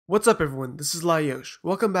What's up everyone, this is Lye Yosh.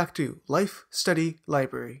 Welcome back to Life Study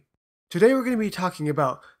Library. Today we're going to be talking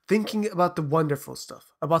about thinking about the wonderful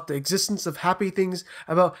stuff, about the existence of happy things,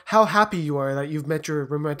 about how happy you are that you've met your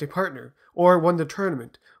romantic partner, or won the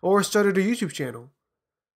tournament, or started a YouTube channel.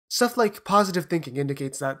 Stuff like positive thinking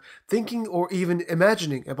indicates that thinking or even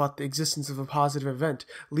imagining about the existence of a positive event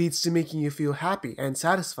leads to making you feel happy and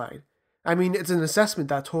satisfied. I mean, it's an assessment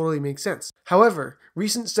that totally makes sense. However,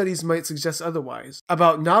 recent studies might suggest otherwise,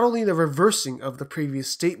 about not only the reversing of the previous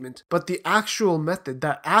statement, but the actual method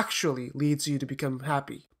that actually leads you to become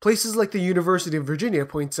happy. Places like the University of Virginia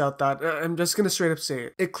points out that, I'm just going to straight up say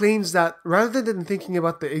it, it claims that rather than thinking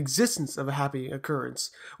about the existence of a happy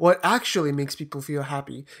occurrence, what actually makes people feel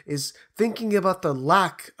happy is thinking about the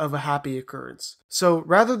lack of a happy occurrence. So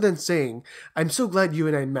rather than saying, I'm so glad you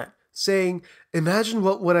and I met, saying, imagine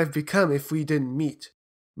what would have become if we didn't meet.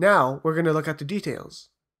 Now, we're going to look at the details.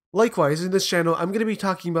 Likewise, in this channel, I'm going to be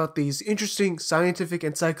talking about these interesting scientific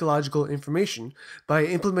and psychological information by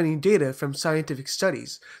implementing data from scientific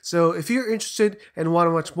studies. So if you're interested and want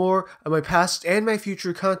to watch more of my past and my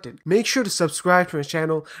future content, make sure to subscribe to my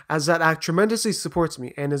channel, as that act tremendously supports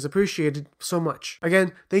me and is appreciated so much.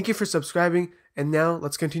 Again, thank you for subscribing. And now,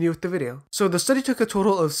 let's continue with the video. So the study took a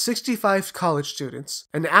total of 65 college students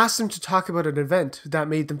and asked them to talk about an event that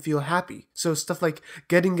made them feel happy. So stuff like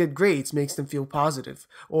getting good grades makes them feel positive,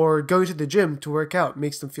 or going to the gym to work out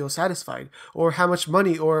makes them feel satisfied, or how much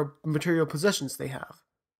money or material possessions they have.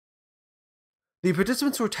 The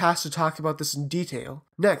participants were tasked to talk about this in detail.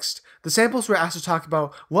 Next, the samples were asked to talk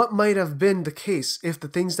about what might have been the case if the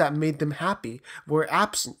things that made them happy were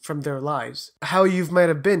absent from their lives. How you might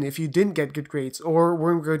have been if you didn't get good grades, or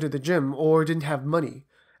weren't going to the gym, or didn't have money.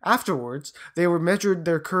 Afterwards, they were measured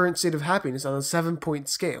their current state of happiness on a 7-point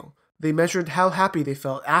scale. They measured how happy they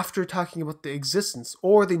felt after talking about the existence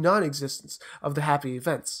or the non-existence of the happy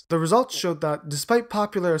events. The results showed that, despite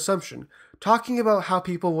popular assumption, talking about how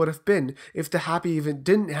people would have been if the happy event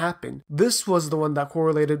didn't happen, this was the one that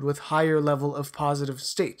correlated with higher level of positive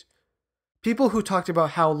state. People who talked about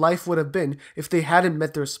how life would have been if they hadn't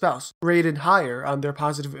met their spouse rated higher on their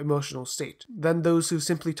positive emotional state than those who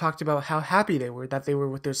simply talked about how happy they were that they were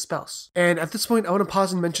with their spouse. And at this point, I want to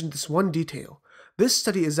pause and mention this one detail. This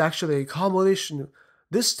study is actually a culmination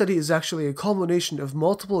of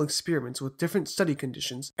multiple experiments with different study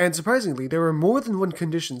conditions, and surprisingly, there were more than one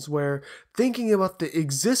conditions where thinking about the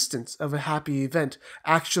existence of a happy event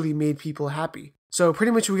actually made people happy. So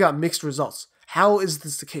pretty much we got mixed results. How is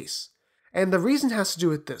this the case? And the reason has to do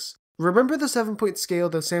with this. Remember the 7-point scale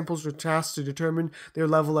the samples were tasked to determine their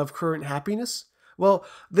level of current happiness? Well,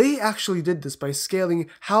 they actually did this by scaling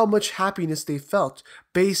how much happiness they felt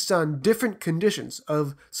based on different conditions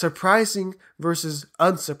of surprising versus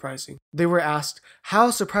unsurprising. They were asked,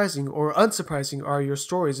 how surprising or unsurprising are your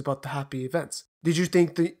stories about the happy events? Did you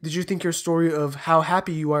think your story of how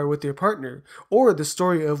happy you are with your partner, or the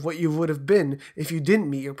story of what you would have been if you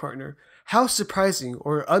didn't meet your partner? How surprising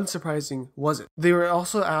or unsurprising was it? They were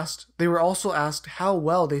also asked how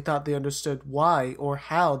well they thought they understood why or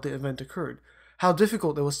how the event occurred, how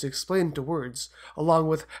difficult it was to explain into words, along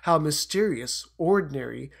with how mysterious,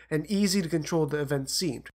 ordinary, and easy to control the event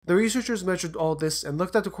seemed. The researchers measured all this and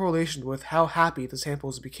looked at the correlation with how happy the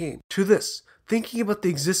samples became. To this, thinking about the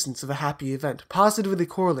existence of a happy event positively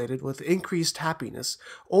correlated with increased happiness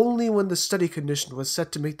only when the study condition was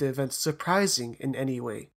set to make the event surprising in any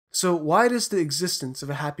way. So why does the existence of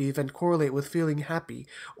a happy event correlate with feeling happy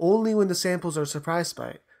only when the samples are surprised by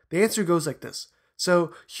it? The answer goes like this.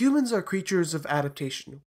 So, humans are creatures of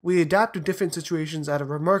adaptation. We adapt to different situations at a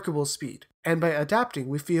remarkable speed. And by adapting,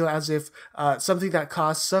 we feel as if something that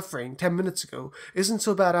caused suffering 10 minutes ago isn't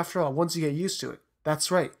so bad after all once you get used to it.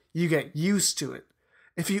 That's right, you get used to it.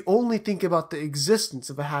 If you only think about the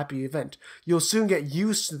existence of a happy event, you'll soon get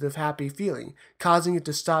used to the happy feeling, causing it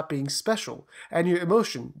to stop being special, and your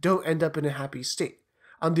emotion don't end up in a happy state.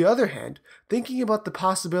 On the other hand, thinking about the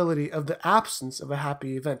possibility of the absence of a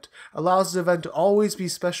happy event allows the event to always be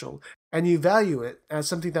special, and you value it as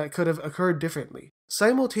something that could have occurred differently.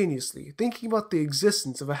 Simultaneously, thinking about the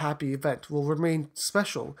existence of a happy event will remain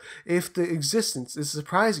special if the existence is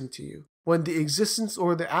surprising to you. When the existence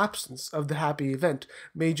or the absence of the happy event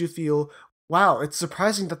made you feel, wow, it's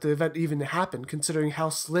surprising that the event even happened considering how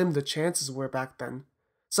slim the chances were back then.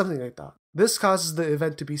 Something like that. This causes the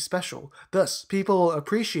event to be special. Thus, people will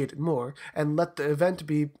appreciate it more and let the event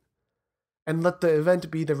be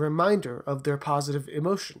the reminder of their positive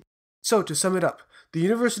emotion. So, to sum it up, the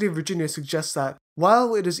University of Virginia suggests that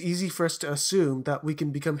while it is easy for us to assume that we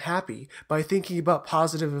can become happy by thinking about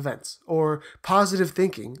positive events, or positive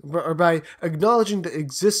thinking, or by acknowledging the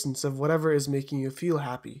existence of whatever is making you feel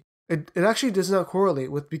happy, it actually does not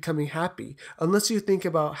correlate with becoming happy unless you think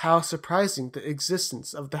about how surprising the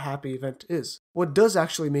existence of the happy event is. What does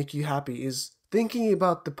actually make you happy is thinking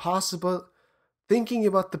about the possibility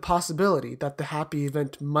that the happy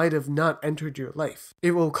event might have not entered your life.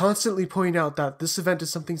 It will constantly point out that this event is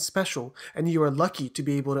something special and you are lucky to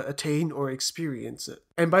be able to attain or experience it.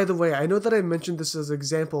 And by the way, I know that I mentioned this as an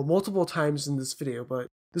example multiple times in this video, but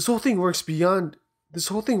this whole thing works beyond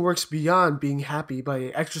being happy by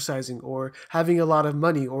exercising or having a lot of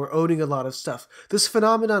money or owning a lot of stuff. This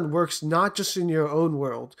phenomenon works not just in your own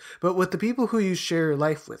world, but with the people who you share your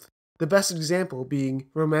life with. The best example being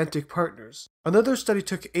romantic partners. Another study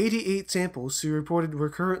took 88 samples who reported were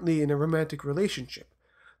currently in a romantic relationship.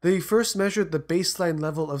 They first measured the baseline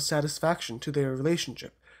level of satisfaction to their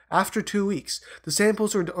relationship. After 2 weeks, the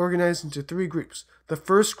samples were organized into 3 groups. The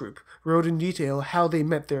first group wrote in detail how they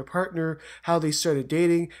met their partner, how they started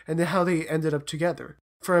dating, and then how they ended up together,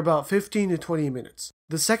 for about 15 to 20 minutes.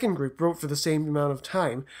 The second group wrote for the same amount of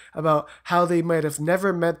time about how they might have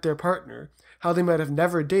never met their partner, how they might have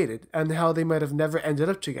never dated, and how they might have never ended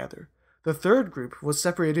up together. The third group was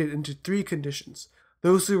separated into 3 conditions.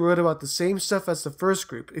 Those who wrote about the same stuff as the first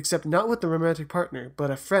group, except not with the romantic partner,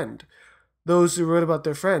 but a friend. Those who wrote about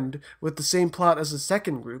their friend with the same plot as the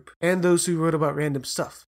second group, and those who wrote about random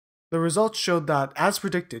stuff. The results showed that, as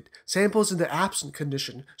predicted, samples in the absent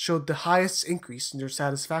condition showed the highest increase in their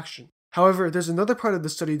satisfaction. However, there's another part of the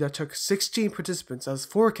study that took 16 participants as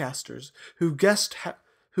forecasters who guessed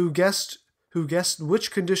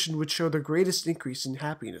which condition would show the greatest increase in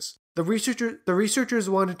happiness. The researchers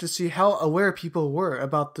wanted to see how aware people were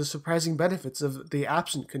about the surprising benefits of the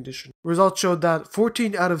absent condition. Results showed that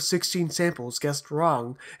 14 out of 16 samples guessed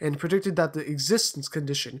wrong and predicted that the existence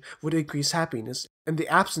condition would increase happiness and the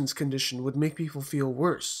absence condition would make people feel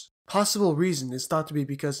worse. Possible reason is thought to be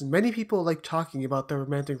because many people like talking about their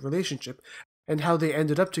romantic relationship and how they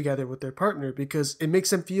ended up together with their partner because it makes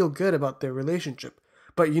them feel good about their relationship.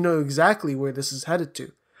 But you know exactly where this is headed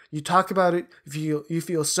to. You talk about it, you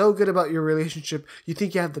feel so good about your relationship, you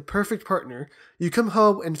think you have the perfect partner, you come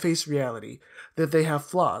home and face reality, that they have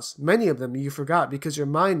flaws. Many of them you forgot because your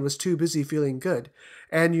mind was too busy feeling good,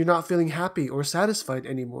 and you're not feeling happy or satisfied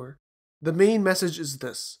anymore. The main message is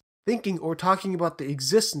this. Thinking or talking about the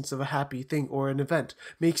existence of a happy thing or an event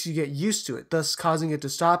makes you get used to it, thus causing it to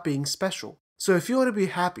stop being special. So if you want to be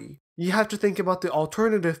happy, you have to think about the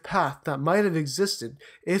alternative path that might have existed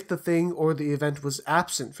if the thing or the event was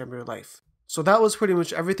absent from your life. So that was pretty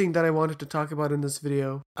much everything that I wanted to talk about in this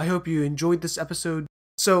video. I hope you enjoyed this episode.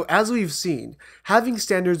 So as we've seen, having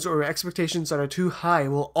standards or expectations that are too high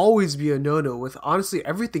will always be a no-no with honestly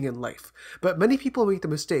everything in life. But many people make the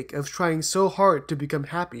mistake of trying so hard to become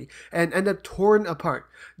happy and end up torn apart,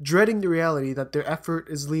 dreading the reality that their effort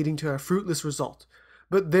is leading to a fruitless result.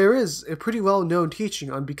 But there is a pretty well-known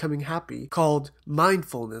teaching on becoming happy called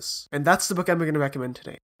mindfulness, and that's the book I'm going to recommend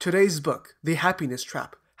today. Today's book, The Happiness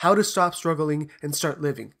Trap: How to Stop Struggling and Start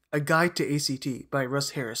Living, A Guide to ACT by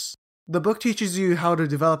Russ. The book teaches you how to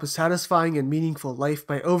develop a satisfying and meaningful life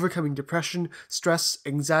by overcoming depression, stress,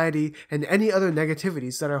 anxiety, and any other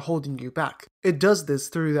negativities that are holding you back. It does this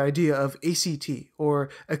through the idea of ACT, or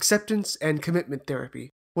Acceptance and Commitment Therapy.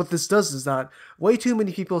 What this does is that way too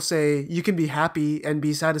many people say you can be happy and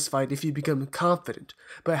be satisfied if you become confident,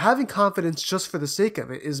 but having confidence just for the sake of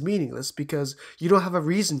it is meaningless because you don't have a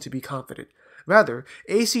reason to be confident. Rather,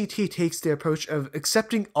 ACT takes the approach of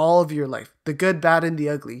accepting all of your life, the good, bad, and the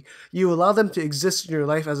ugly. You allow them to exist in your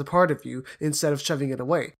life as a part of you instead of shoving it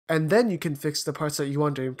away. And then you can fix the parts that you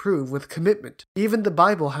want to improve with commitment. Even the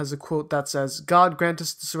Bible has a quote that says, "God grant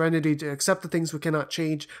us the serenity to accept the things we cannot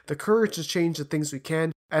change, the courage to change the things we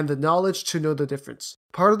can, and the knowledge to know the difference."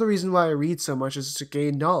 Part of the reason why I read so much is to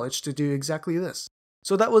gain knowledge to do exactly this.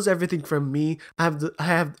 So that was everything from me. I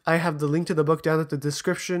have the link to the book down at the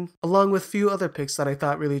description, along with a few other picks that I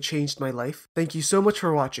thought really changed my life. Thank you so much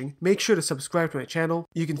for watching. Make sure to subscribe to my channel.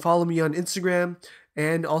 You can follow me on Instagram,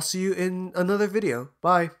 and I'll see you in another video.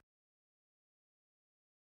 Bye!